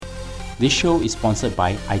This show is sponsored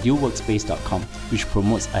by idealworkspace.com, which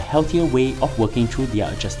promotes a healthier way of working through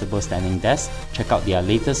their adjustable standing desk. Check out their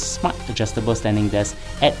latest smart adjustable standing desk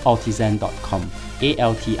at altizen.com,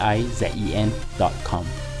 altizen.com.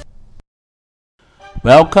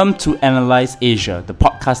 Welcome to Analyze Asia, the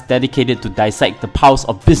podcast dedicated to dissect the pulse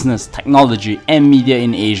of business, technology, and media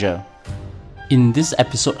in Asia. In this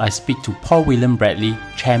episode, I speak to Paul William Bradley,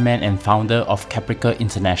 chairman and founder of Caprica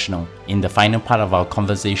International. In the final part of our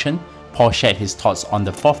conversation, Paul shared his thoughts on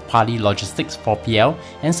the fourth-party logistics 4PL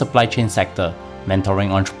and supply chain sector,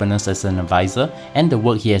 mentoring entrepreneurs as an advisor, and the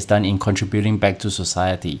work he has done in contributing back to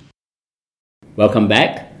society. Welcome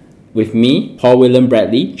back. With me, Paul William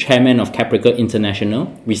Bradley, chairman of Caprica International.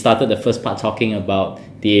 We started the first part talking about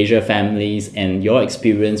the Asia families and your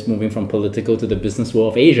experience moving from political to the business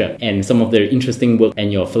world of Asia and some of the interesting work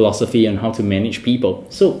and your philosophy on how to manage people.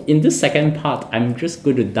 So in this second part, I'm just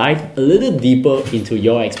going to dive a little deeper into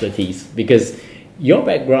your expertise because your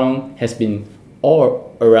background has been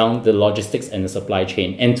all around the logistics and the supply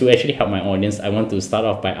chain. And to actually help my audience, I want to start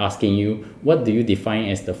off by asking you, what do you define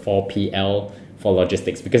as the 4PL for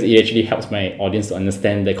logistics? Because it actually helps my audience to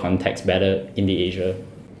understand the context better in the Asia.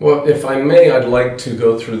 Well, if I may, I'd like to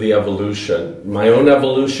go through the evolution, my own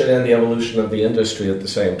evolution and the evolution of the industry at the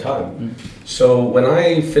same time. So when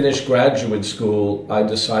I finished graduate school, I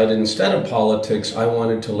decided instead of politics, I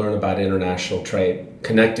wanted to learn about international trade,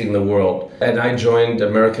 connecting the world. And I joined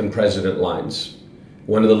American President Lines,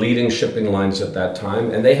 one of the leading shipping lines at that time,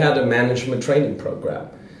 and they had a management training program.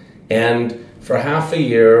 And for half a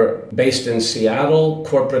year, based in Seattle,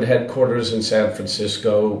 corporate headquarters in San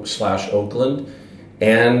Francisco/Oakland,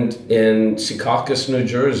 and in Secaucus, New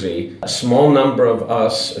Jersey, a small number of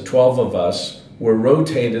us, 12 of us, were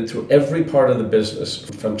rotated through every part of the business,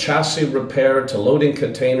 from chassis repair to loading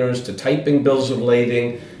containers to typing bills of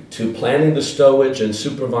lading to planning the stowage and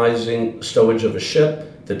supervising stowage of a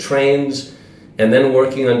ship, the trains, and then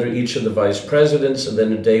working under each of the vice presidents, and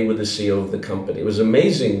then a day with the CEO of the company. It was an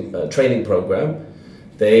amazing training program.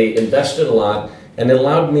 They invested a lot, and it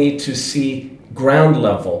allowed me to see ground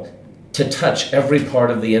level, to touch every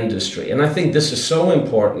part of the industry. And I think this is so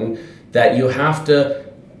important that you have to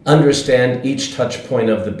understand each touch point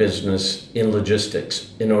of the business in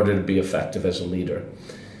logistics in order to be effective as a leader.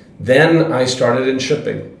 Then I started in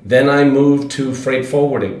shipping. Then I moved to freight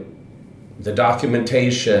forwarding, the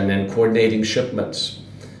documentation and coordinating shipments.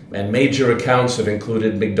 And major accounts have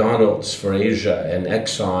included McDonald's for Asia and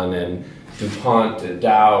Exxon and DuPont and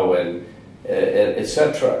Dow and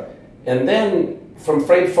etc. And then from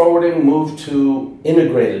freight forwarding, moved to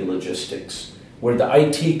integrated logistics, where the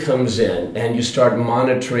IT comes in and you start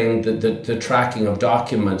monitoring the tracking of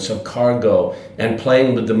documents, of cargo, and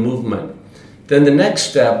playing with the movement. Then the next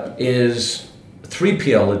step is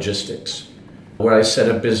 3PL logistics, where I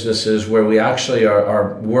set up businesses where we actually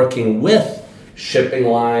are working with shipping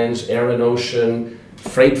lines, air and ocean,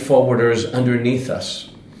 freight forwarders underneath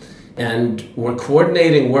us. And we're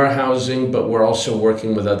coordinating warehousing, but we're also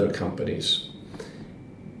working with other companies.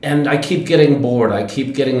 And I keep getting bored, I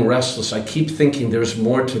keep getting restless, I keep thinking there's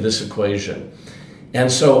more to this equation.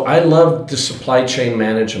 And so I love the supply chain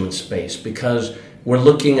management space because we're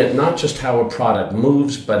looking at not just how a product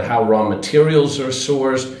moves, but how raw materials are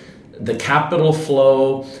sourced, the capital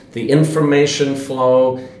flow, the information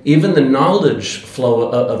flow, even the knowledge flow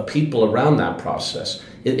of people around that process.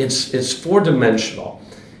 It's four-dimensional.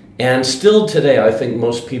 And still today, I think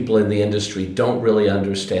most people in the industry don't really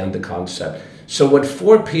understand the concept. So what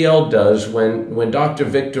 4PL does, when Dr.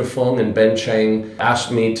 Victor Fung and Ben Chang asked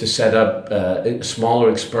me to set up a smaller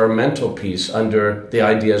experimental piece under the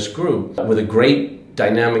Ideas Group with a great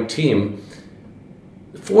dynamic team,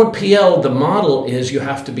 4PL, the model is you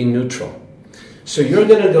have to be neutral. So you're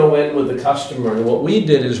going to go in with the customer, and what we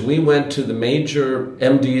did is we went to the major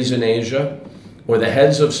MDs in Asia or the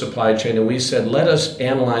heads of supply chain, and we said, let us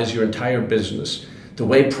analyze your entire business. The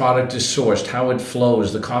way product is sourced, how it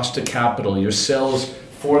flows, the cost of capital, your sales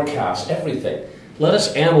forecast, everything. Let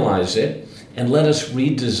us analyze it and let us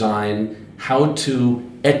redesign how to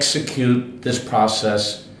execute this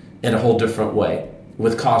process in a whole different way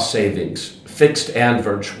with cost savings, fixed and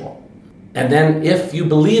virtual. And then if you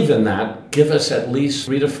believe in that, give us at least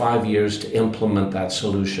 3 to 5 years to implement that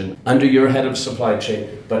solution under your head of supply chain.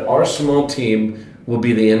 But our small team will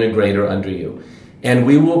be the integrator under you. And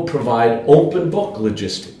we will provide open book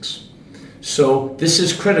logistics. So this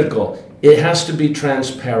is critical. It has to be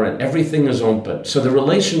transparent. Everything is open. So the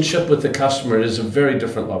relationship with the customer is a very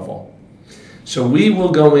different level. So we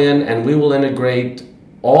will go in and we will integrate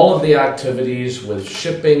all of the activities with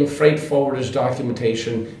shipping, freight forwarders,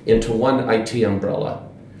 documentation into one IT umbrella.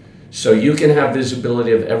 So you can have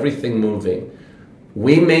visibility of everything moving.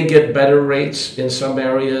 We may get better rates in some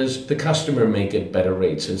areas. The customer may get better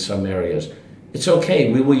rates in some areas. It's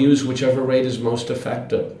okay. We will use whichever rate is most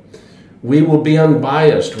effective. We will be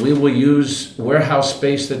unbiased. We will use warehouse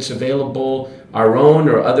space that's available, our own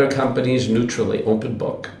or other companies, neutrally, open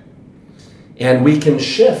book. And we can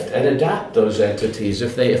shift and adapt those entities.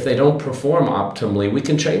 If they don't perform optimally, we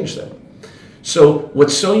can change them. So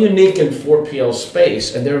what's so unique in 4PL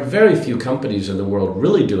space, and there are very few companies in the world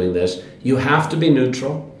really doing this, you have to be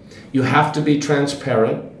neutral. You have to be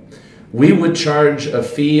transparent. We would charge a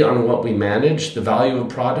fee on what we manage, the value of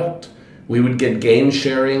product. We would get gain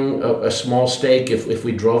sharing, a small stake if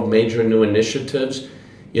we drove major new initiatives,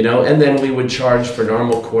 and then we would charge for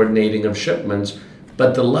normal coordinating of shipments.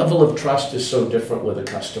 But the level of trust is so different with a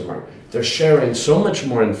customer. They're sharing so much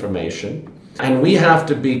more information, and we have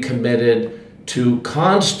to be committed to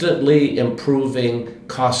constantly improving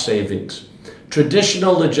cost savings.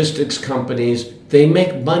 Traditional logistics companies, they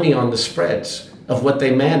make money on the spreads of what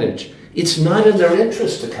they manage. It's not in their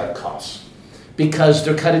interest to cut costs because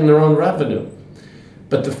they're cutting their own revenue.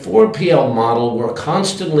 But the 4PL model, we're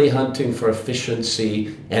constantly hunting for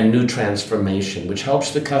efficiency and new transformation, which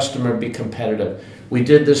helps the customer be competitive. We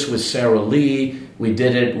did this with Sara Lee, we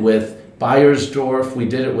did it with Beiersdorf, we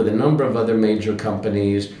did it with a number of other major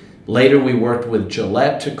companies. Later we worked with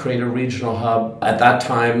Gillette to create a regional hub. At that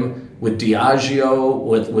time with Diageo,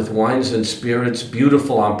 with wines and spirits,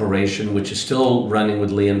 beautiful operation, which is still running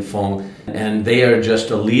with Li & Fung. And they are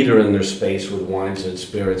just a leader in their space with wines and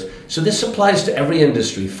spirits. So this applies to every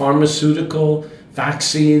industry, pharmaceutical,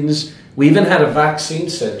 vaccines. We even had a vaccine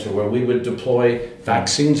center where we would deploy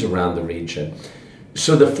vaccines around the region.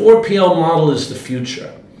 So the 4PL model is the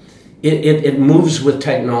future. It moves with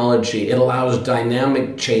technology. It allows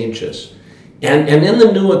dynamic changes. And in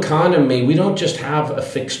the new economy, we don't just have a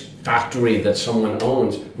fixed factory that someone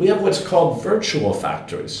owns. We have what's called virtual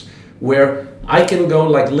factories, where I can go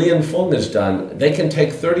like Li & Fung has done. They can take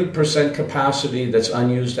 30% capacity that's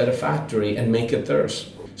unused at a factory and make it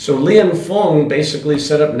theirs. So Li & Fung basically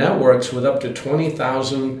set up networks with up to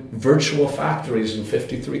 20,000 virtual factories in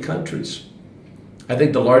 53 countries. I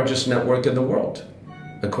think the largest network in the world,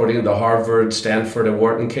 according to the Harvard, Stanford, and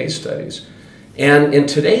Wharton case studies. And in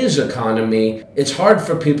today's economy, it's hard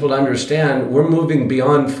for people to understand we're moving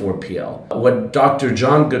beyond 4PL. What Dr.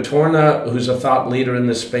 John Gatorna, who's a thought leader in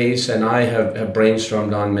this space, and I have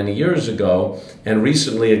brainstormed on many years ago, and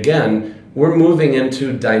recently again, we're moving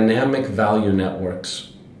into dynamic value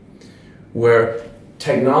networks, where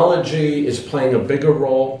technology is playing a bigger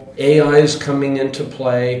role, AI is coming into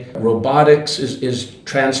play, robotics is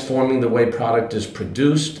transforming the way product is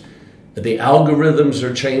produced, the algorithms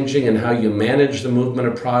are changing in how you manage the movement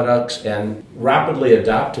of products and rapidly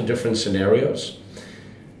adapt to different scenarios.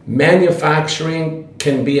 Manufacturing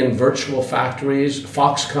can be in virtual factories.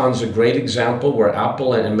 Foxconn's a great example where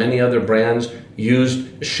Apple and many other brands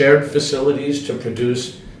used shared facilities to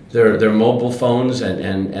produce their mobile phones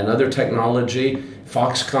and other technology.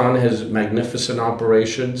 Foxconn has magnificent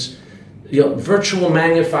operations. Virtual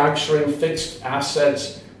manufacturing, fixed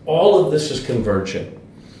assets, all of this is converging.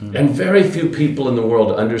 And very few people in the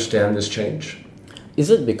world understand this change. Is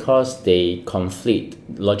it because they conflict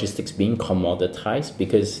logistics being commoditized?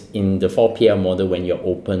 Because in the 4PL model, when you're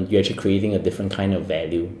open, you're actually creating a different kind of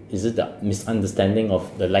value. Is it the misunderstanding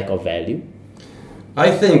of the lack of value? I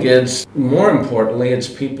think it's, more importantly, it's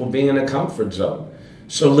people being in a comfort zone.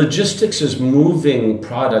 So logistics is moving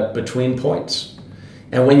product between points.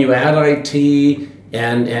 And when you add IT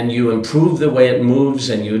and you improve the way it moves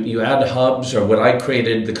and you add hubs, or what I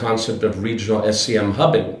created, the concept of regional SCM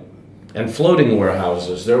hubbing and floating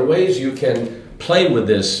warehouses, there are ways you can play with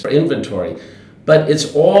this inventory. But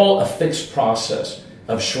it's all a fixed process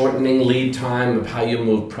of shortening lead time, of how you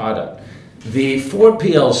move product. The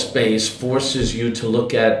 4PL space forces you to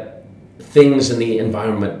look at things in the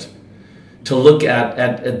environment, to look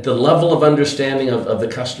at the level of understanding of the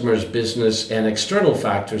customer's business and external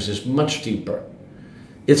factors is much deeper.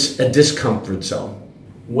 It's a discomfort zone.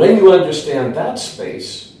 When you understand that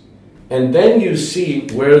space, and then you see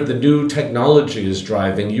where the new technology is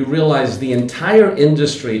driving, you realize the entire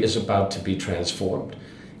industry is about to be transformed.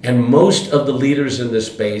 And most of the leaders in this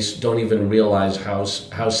space don't even realize how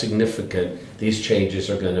significant these changes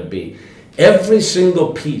are going to be. Every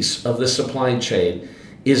single piece of the supply chain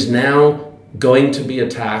is now going to be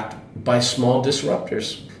attacked by small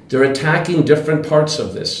disruptors. They're attacking different parts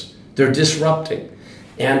of this. They're disrupting.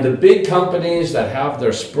 And the big companies that have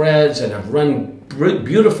their spreads and have run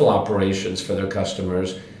beautiful operations for their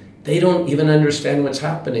customers, they don't even understand what's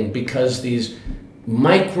happening because these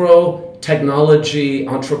micro technology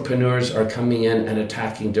entrepreneurs are coming in and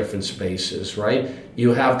attacking different spaces, right?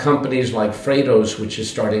 You have companies like Freightos, which is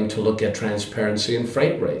starting to look at transparency in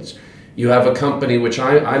freight rates. You have a company which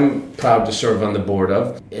I'm proud to serve on the board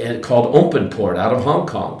of, called OpenPort out of Hong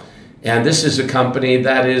Kong. And this is a company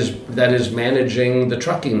that is managing the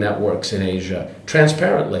trucking networks in Asia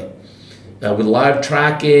transparently, with live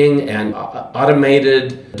tracking and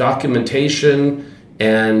automated documentation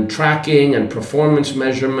and tracking and performance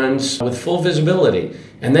measurements with full visibility.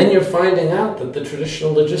 And then you're finding out that the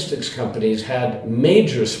traditional logistics companies had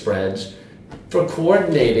major spreads for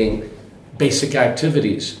coordinating basic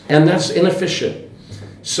activities, and that's inefficient.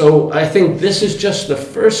 So I think this is just the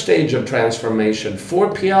first stage of transformation.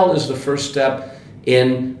 4PL is the first step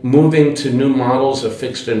in moving to new models of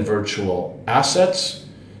fixed and virtual assets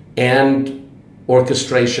and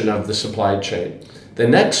orchestration of the supply chain. The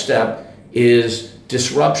next step is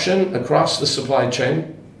disruption across the supply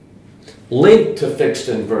chain, linked to fixed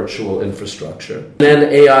and virtual infrastructure, then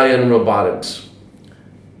AI and robotics.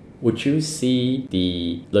 Would you see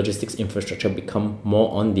the logistics infrastructure become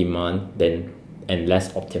more on demand and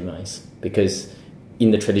less optimized? Because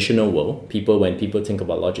in the traditional world, when people think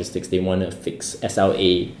about logistics, they want to fix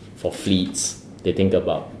SLA for fleets. They think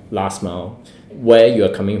about last mile. Where you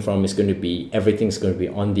are coming from is going to be, everything's going to be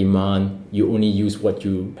on demand. You only use what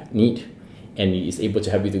you need, and it's able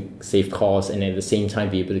to help you to save costs and at the same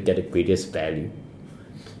time be able to get the greatest value.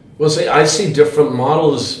 Well, see, I see different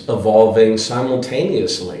models evolving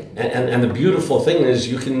simultaneously. And the beautiful thing is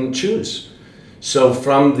you can choose. So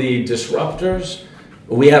from the disruptors,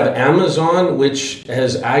 we have Amazon, which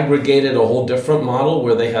has aggregated a whole different model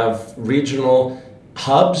where they have regional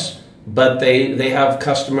hubs, but they have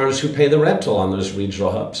customers who pay the rental on those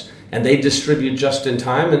regional hubs. And they distribute just in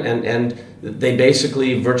time and they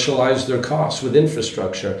basically virtualize their costs with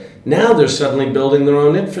infrastructure. Now they're suddenly building their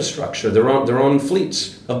own infrastructure, their own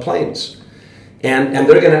fleets of planes. And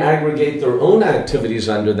they're going to aggregate their own activities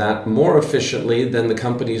under that more efficiently than the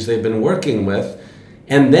companies they've been working with.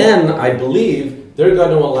 And then I believe they're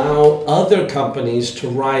going to allow other companies to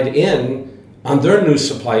ride in on their new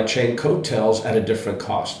supply chain coattails at a different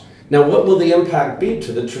cost. Now, what will the impact be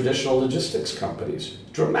to the traditional logistics companies?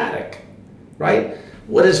 Dramatic, right?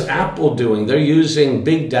 What is Apple doing? They're using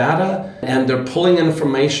big data and they're pulling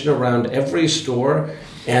information around every store,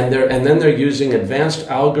 and then they're using advanced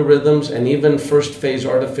algorithms and even first phase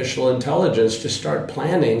artificial intelligence to start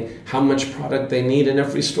planning how much product they need in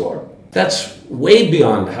every store. That's way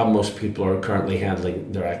beyond how most people are currently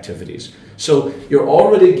handling their activities. So you're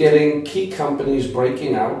already getting key companies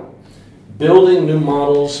breaking out, building new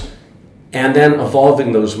models, and then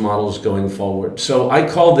evolving those models going forward. So I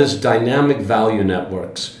call this dynamic value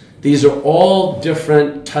networks. These are all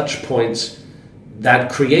different touch points that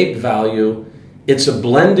create value. It's a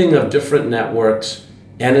blending of different networks,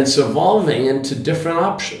 and it's evolving into different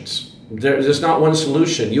options. There's not one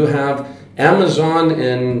solution. You have Amazon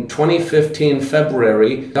in 2015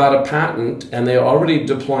 February got a patent, and they're already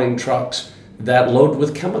deploying trucks that load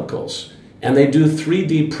with chemicals. And they do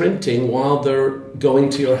 3D printing while they're going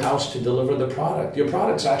to your house to deliver the product. Your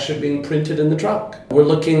product's actually being printed in the truck. We're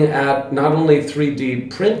looking at not only 3D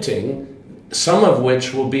printing, some of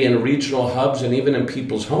which will be in regional hubs and even in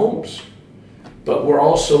people's homes, but we're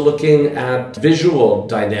also looking at visual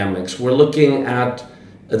dynamics. We're looking at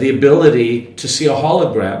the ability to see a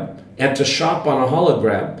hologram and to shop on a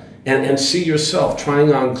hologram and see yourself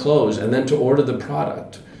trying on clothes and then to order the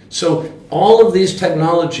product. So all of these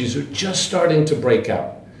technologies are just starting to break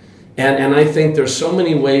out. And I think there's so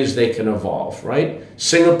many ways they can evolve, right?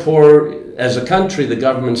 Singapore, as a country, the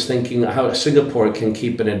government's thinking how Singapore can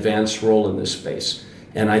keep an advanced role in this space.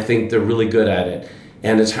 And I think they're really good at it.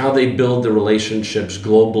 And it's how they build the relationships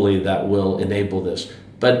globally that will enable this.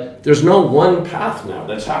 But there's no one path now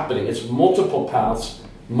that's happening. It's multiple paths,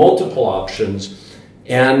 multiple options.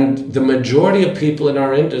 And the majority of people in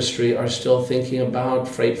our industry are still thinking about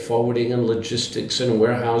freight forwarding and logistics and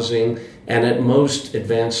warehousing and at most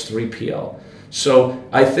advanced 3PL. So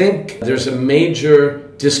I think there's a major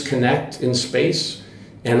disconnect in space,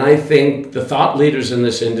 and I think the thought leaders in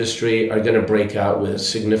this industry are going to break out with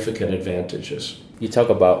significant advantages. You talk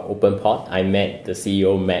about OpenPort. I met the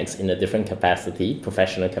CEO, Max, in a different capacity,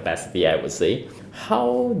 professional capacity, I would say.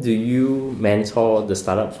 How do you mentor the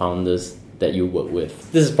startup founders that you work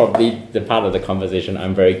with? This is probably the part of the conversation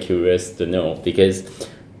I'm very curious to know, because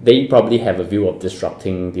they probably have a view of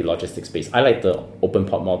disrupting the logistics space. I like the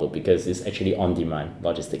OpenPort model because it's actually on-demand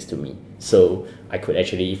logistics to me. So I could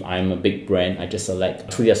actually, if I'm a big brand, I just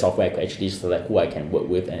select, through their software, I could actually select who I can work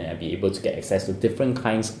with, and I'll be able to get access to different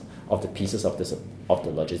kinds of the pieces of the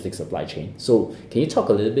logistics supply chain. So can you talk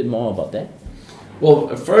a little bit more about that?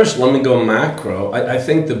 Well, first, let me go macro. I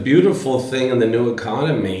think the beautiful thing in the new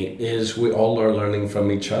economy is we all are learning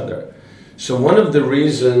from each other. So one of the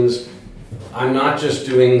reasons I'm not just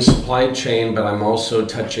doing supply chain, but I'm also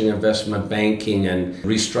touching investment banking and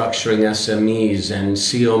restructuring SMEs and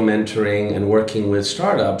CEO mentoring and working with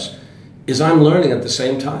startups is I'm learning at the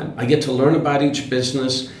same time. I get to learn about each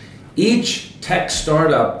business. Each tech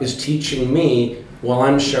startup is teaching me while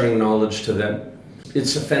I'm sharing knowledge to them.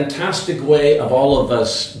 It's a fantastic way of all of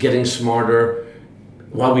us getting smarter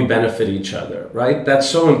while we benefit each other, right? That's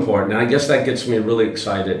so important. And I guess that gets me really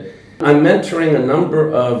excited. I'm mentoring a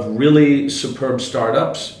number of really superb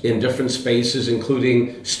startups in different spaces,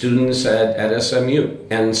 including students at SMU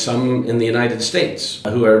and some in the United States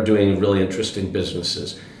who are doing really interesting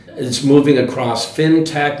businesses. It's moving across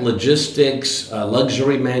fintech, logistics,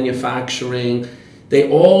 luxury manufacturing. They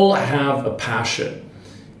all have a passion.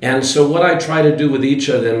 And so what I try to do with each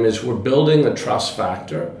of them is we're building a trust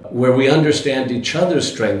factor where we understand each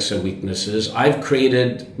other's strengths and weaknesses. I've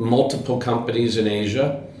created multiple companies in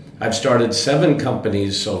Asia. I've started 7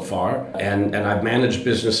 companies so far, and I've managed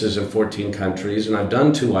businesses in 14 countries, and I've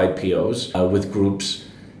done 2 IPOs with groups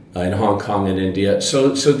in Hong Kong and India.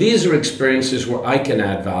 So these are experiences where I can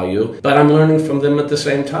add value, but I'm learning from them at the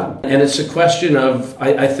same time. And it's a question of,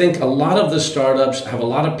 I think a lot of the startups have a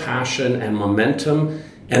lot of passion and momentum,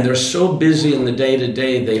 and they're so busy in the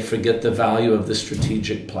day-to-day, they forget the value of the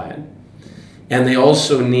strategic plan. And they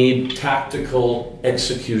also need tactical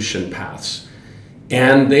execution paths.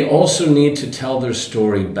 And they also need to tell their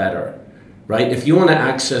story better, right? If you want to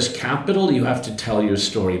access capital, you have to tell your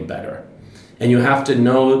story better. And you have to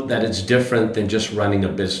know that it's different than just running a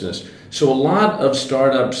business. So a lot of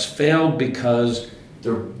startups fail because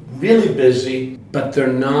they're really busy, but they're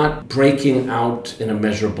not breaking out in a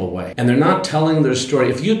measurable way. And they're not telling their story.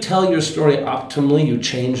 If you tell your story optimally, you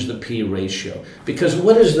change the P ratio. Because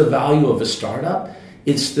what is the value of a startup?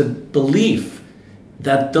 It's the belief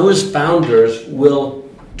that those founders will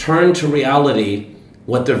turn to reality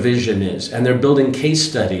what their vision is. And they're building case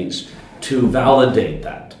studies to validate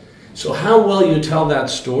that. So how well you tell that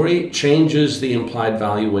story changes the implied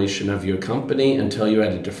valuation of your company until you're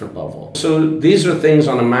at a different level. So these are things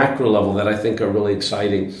on a macro level that I think are really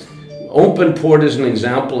exciting. OpenPort is an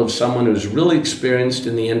example of someone who's really experienced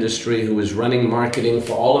in the industry, who is running marketing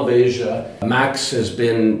for all of Asia. Max has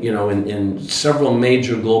been, in several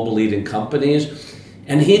major global leading companies.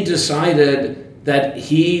 And he decided that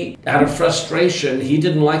out of frustration, he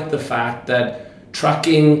didn't like the fact that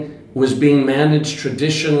trucking was being managed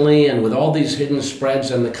traditionally and with all these hidden spreads,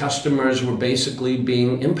 and the customers were basically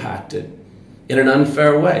being impacted in an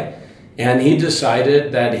unfair way. And he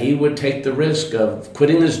decided that he would take the risk of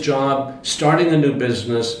quitting his job, starting a new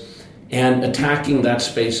business, and attacking that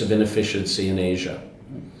space of inefficiency in Asia,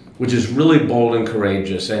 which is really bold and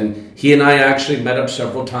courageous. And he and I actually met up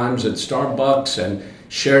several times at Starbucks and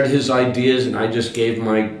shared his ideas, and I just gave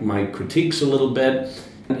my critiques a little bit.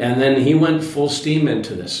 And then he went full steam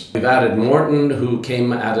into this. We've added Morton, who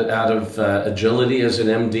came out of Agility as an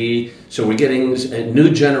MD. So we're getting a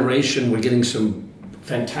new generation. We're getting some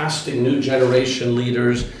fantastic new generation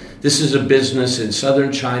leaders. This is a business in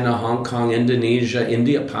southern China, Hong Kong, Indonesia,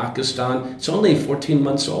 India, Pakistan. It's only 14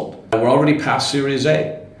 months old. We're already past Series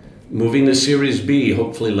A, moving to Series B,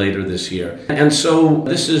 hopefully later this year. And so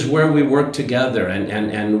this is where we work together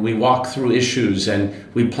and we walk through issues and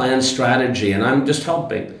we plan strategy, and I'm just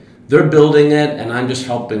helping. They're building it and I'm just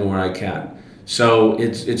helping where I can. So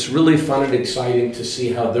it's really fun and exciting to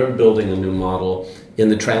see how they're building a new model in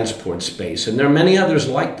the transport space. And there are many others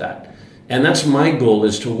like that. And that's my goal,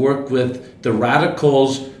 is to work with the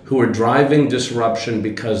radicals who are driving disruption,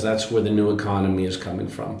 because that's where the new economy is coming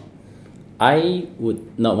from. I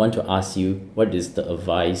would not want to ask you what is the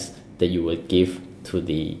advice that you would give to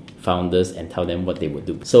the founders and tell them what they would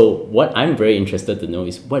do. So what I'm very interested to know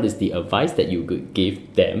is, what is the advice that you could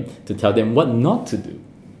give them to tell them what not to do?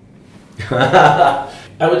 I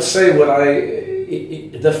would say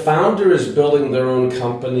the founder is building their own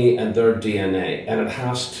company and their DNA, and it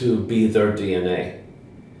has to be their DNA.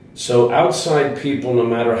 So outside people, no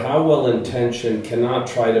matter how well-intentioned, cannot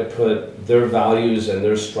try to put their values and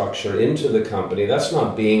their structure into the company. That's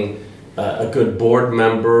not being a good board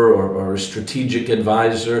member or a strategic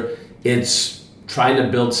advisor. It's trying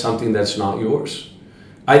to build something that's not yours.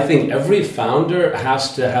 I think every founder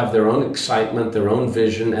has to have their own excitement, their own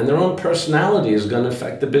vision, and their own personality is going to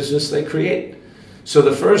affect the business they create. So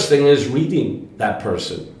the first thing is reading that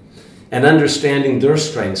person and understanding their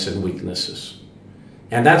strengths and weaknesses.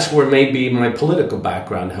 And that's where maybe my political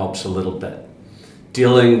background helps a little bit.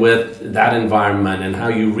 dealing with that environment and how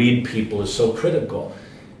you read people is so critical.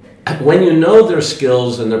 When you know their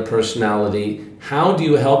skills and their personality, how do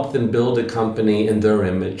you help them build a company in their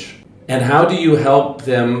image? And how do you help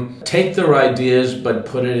them take their ideas but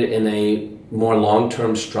put it in a more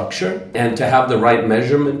long-term structure and to have the right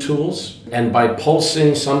measurement tools? And by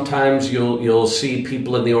pulsing, sometimes you'll see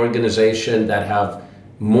people in the organization that have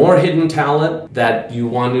more hidden talent that you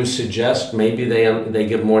want to suggest maybe they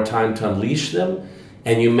give more time to unleash them.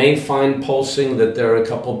 And you may find pulsing that there are a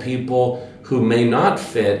couple people who may not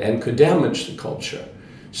fit and could damage the culture.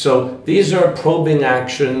 So these are probing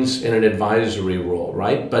actions in an advisory role,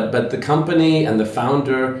 right? But the company and the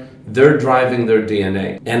founder, they're driving their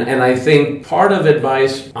DNA. And I think part of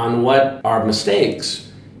advice on what are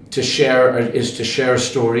mistakes to share is to share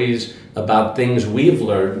stories about things we've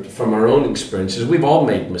learned from our own experiences. We've all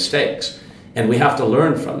made mistakes and we have to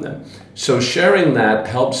learn from them. So sharing that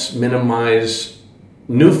helps minimize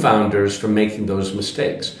new founders from making those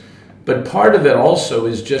mistakes. But part of it also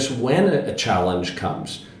is just when a challenge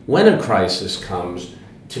comes, when a crisis comes,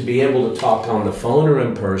 to be able to talk on the phone or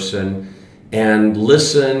in person and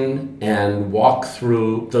listen and walk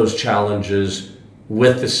through those challenges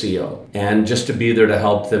with the CEO and just to be there to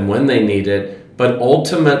help them when they need it. But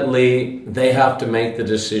ultimately, they have to make the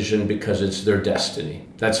decision because it's their destiny.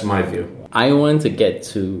 That's my view. I want to get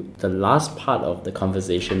to the last part of the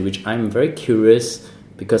conversation, which I'm very curious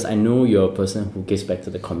because I know you're a person who gives back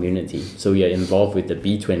to the community. So you're involved with the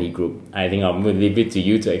B20 group. I think I'm going to leave it to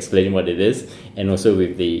you to explain what it is, and also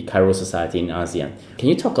with the Cairo Society in ASEAN. Can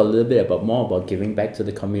you talk a little bit more about giving back to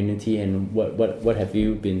the community and what have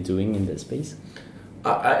you been doing in that space?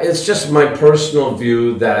 It's just my personal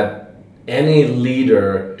view that any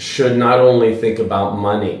leader should not only think about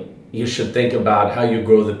money, you should think about how you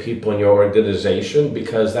grow the people in your organization,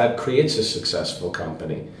 because that creates a successful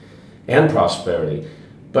company and prosperity.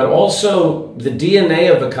 But also, the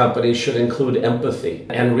DNA of a company should include empathy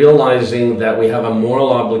and realizing that we have a moral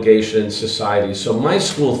obligation in society. So my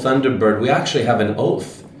school, Thunderbird, we actually have an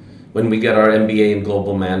oath when we get our MBA in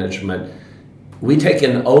global management. We take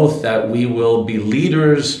an oath that we will be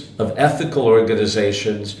leaders of ethical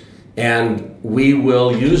organizations and we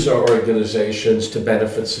will use our organizations to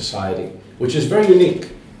benefit society, which is very unique.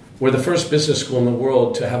 We're the first business school in the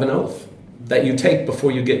world to have an oath that you take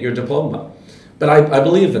before you get your diploma. But I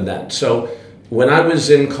believe in that. So when I was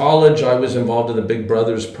in college, I was involved in the Big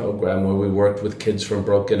Brothers program where we worked with kids from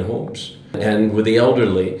broken homes and with the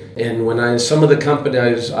elderly. And when some of the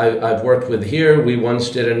companies I've worked with here, we once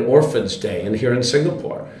did an Orphans Day here in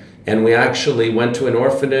Singapore. And we actually went to an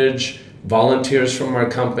orphanage, volunteers from our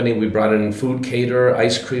company, we brought in food caterer,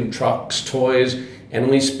 ice cream trucks, toys, and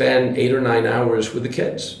we spent 8 or 9 hours with the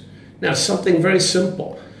kids. Now, something very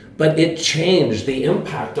simple. But it changed the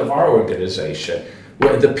impact of our organization.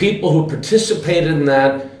 Where the people who participated in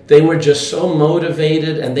that, they were just so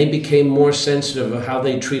motivated and they became more sensitive of how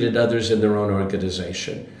they treated others in their own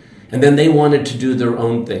organization. And then they wanted to do their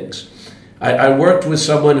own things. I worked with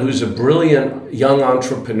someone who's a brilliant young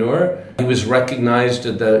entrepreneur. He was recognized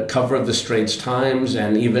at the cover of the Straits Times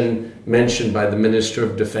and even mentioned by the Minister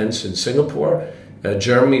of Defense in Singapore,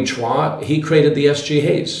 Jeremy Chua. He created the SG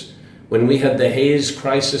Haze. When we had the haze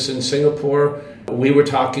crisis in Singapore, we were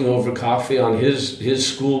talking over coffee on his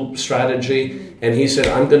school strategy, and he said,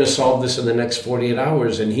 I'm going to solve this in the next 48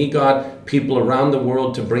 hours. And he got people around the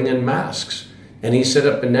world to bring in masks. And he set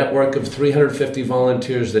up a network of 350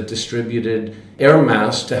 volunteers that distributed air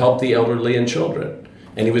masks to help the elderly and children.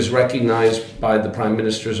 And he was recognized by the Prime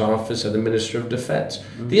Minister's office and the Minister of Defense.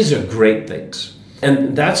 Mm-hmm. These are great things.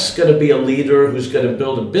 And that's going to be a leader who's going to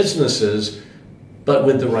build businesses but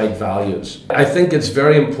with the right values. I think it's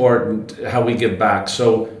very important how we give back.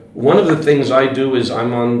 So one of the things I do is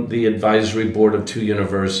I'm on the advisory board of 2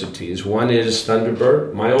 universities. One is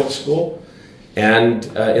Thunderbird, my old school, and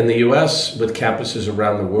in the US with campuses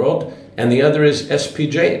around the world. And the other is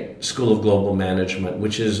SPJ, School of Global Management,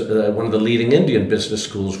 which is one of the leading Indian business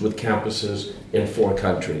schools with campuses in 4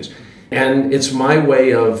 countries. And it's my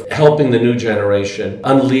way of helping the new generation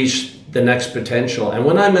unleash the next potential. And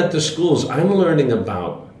when I'm at the schools, I'm learning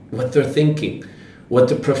about what they're thinking, what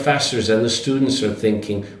the professors and the students are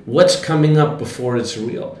thinking, what's coming up before it's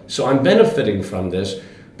real. So I'm benefiting from this,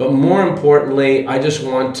 but more importantly, I just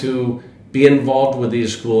want to be involved with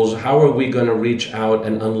these schools. How are we going to reach out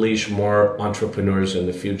and unleash more entrepreneurs in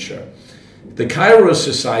the future? The Cairo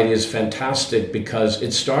Society is fantastic because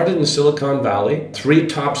it started in Silicon Valley, 3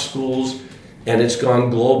 top schools, and it's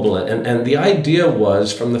gone global. And the idea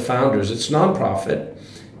was, from the founders, it's nonprofit,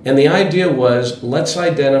 and the idea was, let's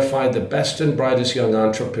identify the best and brightest young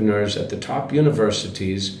entrepreneurs at the top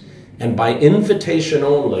universities and by invitation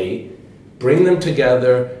only, bring them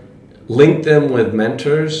together, link them with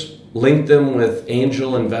mentors, link them with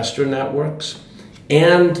angel investor networks,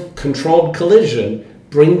 and controlled collision,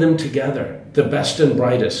 bring them together, the best and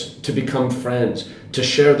brightest, to become friends, to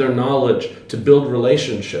share their knowledge, to build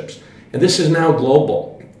relationships. And this is now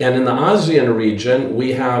global. And in the ASEAN region,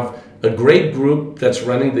 we have a great group that's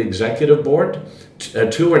running the executive board.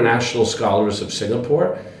 Two are national scholars of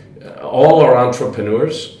Singapore. All are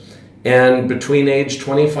entrepreneurs. And between age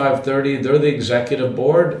 25, 30, they're the executive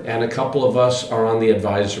board, and a couple of us are on the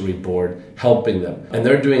advisory board helping them. And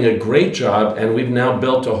they're doing a great job, and we've now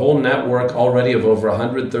built a whole network already of over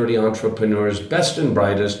 130 entrepreneurs, best and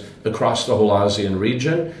brightest, across the whole ASEAN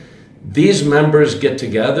region. These members get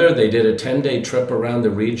together. They did a 10-day trip around the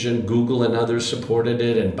region. Google and others supported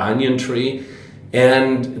it, and Banyan Tree.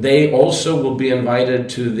 And they also will be invited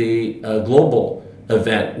to the global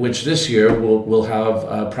event, which this year will have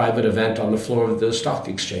a private event on the floor of the stock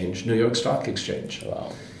exchange, New York Stock Exchange.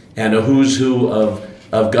 Wow. And a who's who of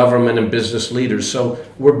government and business leaders. So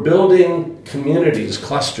we're building communities,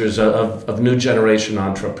 clusters of new generation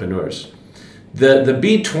entrepreneurs. The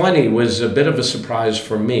B20 was a bit of a surprise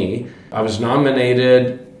for me. I was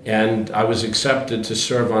nominated and I was accepted to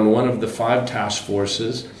serve on one of the 5 task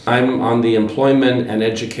forces. I'm on the Employment and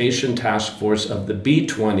Education Task Force of the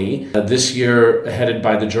B20, this year headed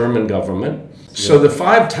by the German government. So the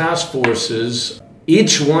 5 task forces,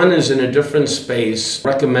 each one is in a different space,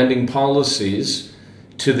 recommending policies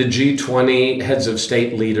to the G20 heads of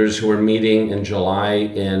state leaders who are meeting in July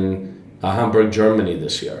in Hamburg, Germany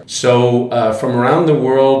this year. So from around the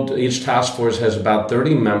world, each task force has about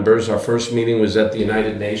 30 members. Our first meeting was at the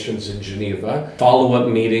United Nations in Geneva, follow-up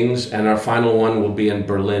meetings, and our final one will be in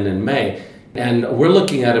Berlin in May. And we're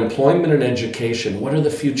looking at employment and education. What are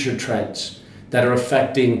the future trends that are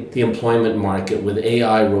affecting the employment market with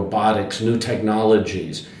AI, robotics, new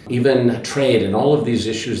technologies, even trade, and all of these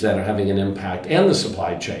issues that are having an impact, and the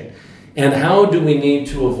supply chain? And how do we need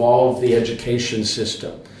to evolve the education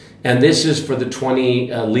system? And this is for the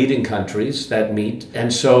 20 leading countries that meet.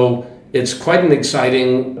 And so it's quite an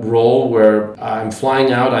exciting role where I'm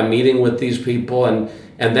flying out, I'm meeting with these people, and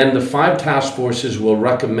then the 5 task forces will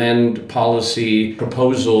recommend policy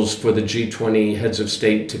proposals for the G20 heads of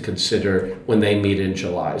state to consider when they meet in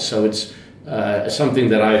July. So it's something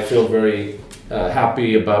that I feel very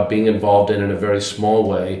happy about being involved in a very small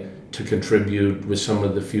way to contribute with some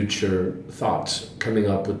of the future thoughts coming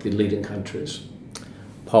up with the leading countries.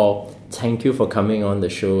 Paul, thank you for coming on the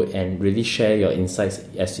show and really share your insights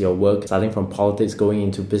as your work, starting from politics, going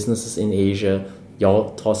into businesses in Asia,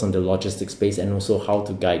 your thoughts on the logistics space, and also how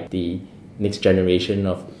to guide the next generation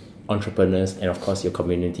of entrepreneurs, and of course your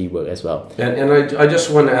community work as well. And I just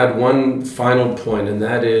want to add one final point, and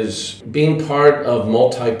that is being part of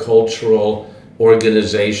multicultural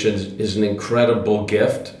organizations is an incredible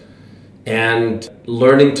gift, and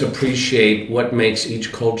learning to appreciate what makes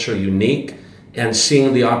each culture unique and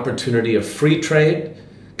seeing the opportunity of free trade,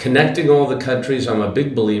 connecting all the countries. I'm a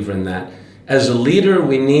big believer in that. As a leader,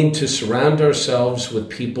 we need to surround ourselves with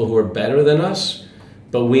people who are better than us,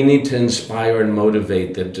 but we need to inspire and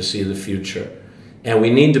motivate them to see the future. And we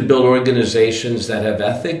need to build organizations that have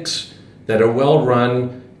ethics, that are well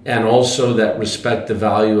run, and also that respect the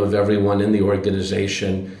value of everyone in the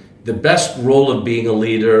organization. The best role of being a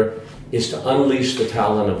leader is to unleash the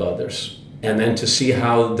talent of others, and then to see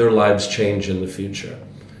how their lives change in the future.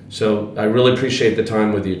 So I really appreciate the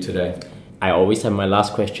time with you today. I always have my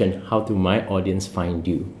last question. How do my audience find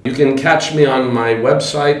you? You can catch me on my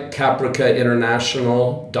website,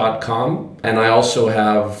 capricainternational.com, and I also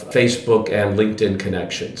have Facebook and LinkedIn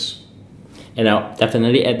connections. And I'll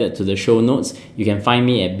definitely add that to the show notes. You can find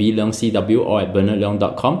me at bleongcw or at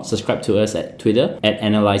bernardleong.com. Subscribe to us at Twitter at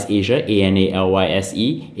AnalyseAsia,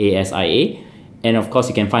 ANALYSEASIA. And of course,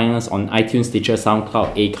 you can find us on iTunes, Stitcher,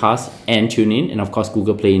 SoundCloud, Acast, and TuneIn, and of course,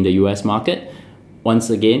 Google Play in the US market. Once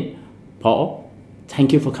again, Paul,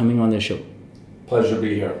 thank you for coming on the show. Pleasure to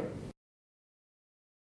be here.